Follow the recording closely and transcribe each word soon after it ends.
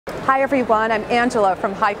Hi everyone, I'm Angela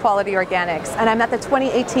from High Quality Organics, and I'm at the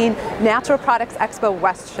 2018 Natural Products Expo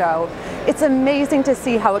West show. It's amazing to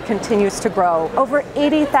see how it continues to grow. Over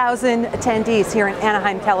 80,000 attendees here in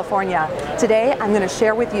Anaheim, California. Today, I'm going to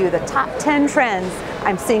share with you the top 10 trends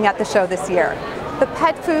I'm seeing at the show this year. The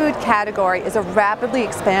pet food category is a rapidly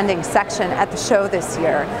expanding section at the show this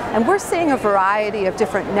year, and we're seeing a variety of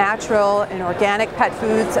different natural and organic pet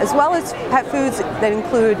foods, as well as pet foods that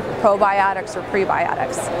include probiotics or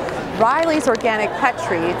prebiotics. Riley's Organic Pet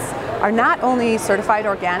Treats are not only certified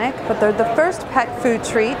organic, but they're the first pet food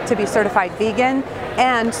treat to be certified vegan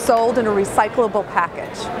and sold in a recyclable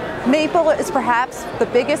package. Maple is perhaps the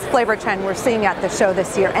biggest flavor trend we're seeing at the show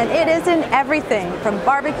this year, and it is in everything from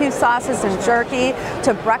barbecue sauces and jerky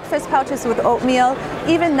to breakfast pouches with oatmeal,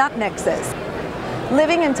 even nut mixes.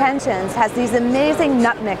 Living Intentions has these amazing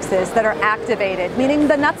nut mixes that are activated, meaning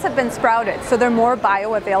the nuts have been sprouted, so they're more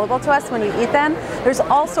bioavailable to us when we eat them. There's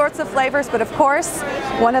all sorts of flavors, but of course,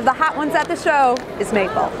 one of the hot ones at the show is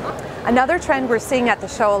maple. Another trend we're seeing at the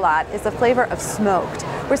show a lot is the flavor of smoked.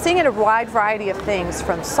 We're seeing it in a wide variety of things,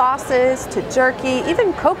 from sauces to jerky,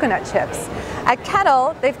 even coconut chips. At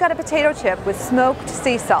Kettle, they've got a potato chip with smoked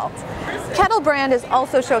sea salt. Kettle brand is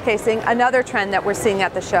also showcasing another trend that we're seeing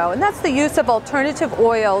at the show, and that's the use of alternative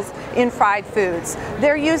oils in fried foods.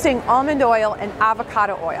 They're using almond oil and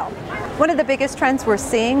avocado oil. One of the biggest trends we're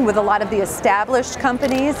seeing with a lot of the established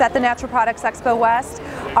companies at the Natural Products Expo West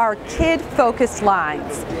are kid-focused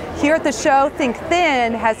lines. Here at the show, Think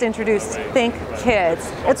Thin has introduced Think Kids.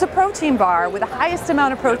 It's a protein bar with the highest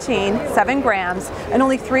amount of protein, 7 grams, and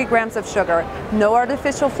only 3 grams of sugar. No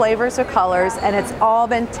artificial flavors or colors, and it's all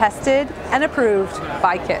been tested and approved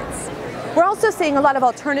by kids. We're also seeing a lot of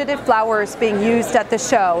alternative flours being used at the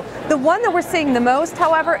show. The one that we're seeing the most,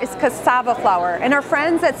 however, is cassava flour, and our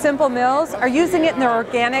friends at Simple Mills are using it in their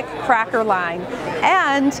organic cracker line.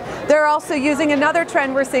 And they're also using another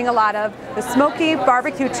trend we're seeing a lot of, the smoky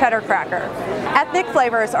barbecue cheddar cracker. Ethnic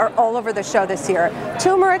flavors are all over the show this year.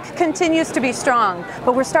 Turmeric continues to be strong,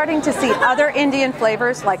 but we're starting to see other Indian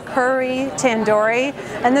flavors like curry, tandoori,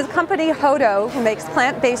 and the company Hodo, who makes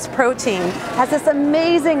plant-based protein, has this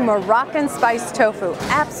amazing Moroccan spiced tofu,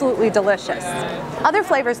 absolutely delicious. Other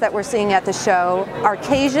flavors that we're seeing at the show are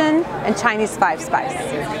Cajun and Chinese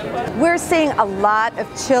 5-spice. We're seeing a lot of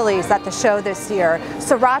chilies at the show this year.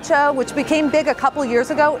 Sriracha, which became big a couple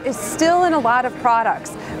years ago, is still in a lot of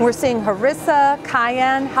products. We're seeing harissa,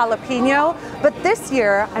 cayenne, jalapeno, but this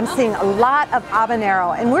year I'm seeing a lot of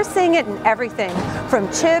habanero, and we're seeing it in everything from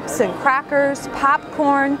chips and crackers,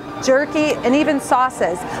 popcorn, jerky, and even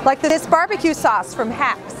sauces, like this barbecue sauce from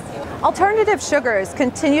Hacks. Alternative sugars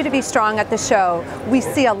continue to be strong at the show. We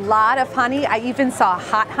see a lot of honey. I even saw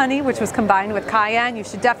hot honey, which was combined with cayenne. You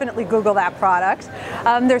should definitely Google that product.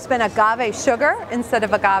 There's been agave sugar instead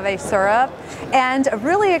of agave syrup. And a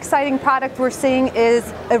really exciting product we're seeing is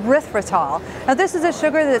erythritol. Now, this is a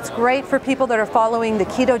sugar that's great for people that are following the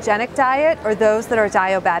ketogenic diet or those that are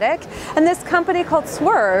diabetic. And this company called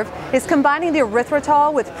Swerve is combining the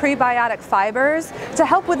erythritol with prebiotic fibers to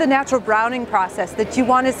help with the natural browning process that you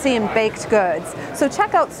want to see in baked goods. So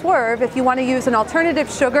check out Swerve if you want to use an alternative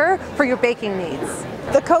sugar for your baking needs.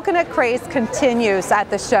 The coconut craze continues at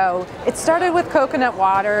the show. It started with coconut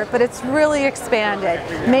water, but it's really expanded.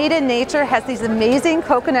 Made in Nature has these amazing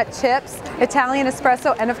coconut chips, Italian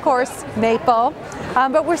espresso, and of course, maple.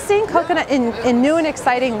 But we're seeing coconut in new and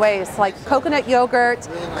exciting ways, like coconut yogurt,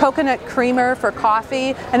 coconut creamer for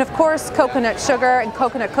coffee, and of course, coconut sugar and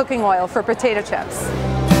coconut cooking oil for potato chips.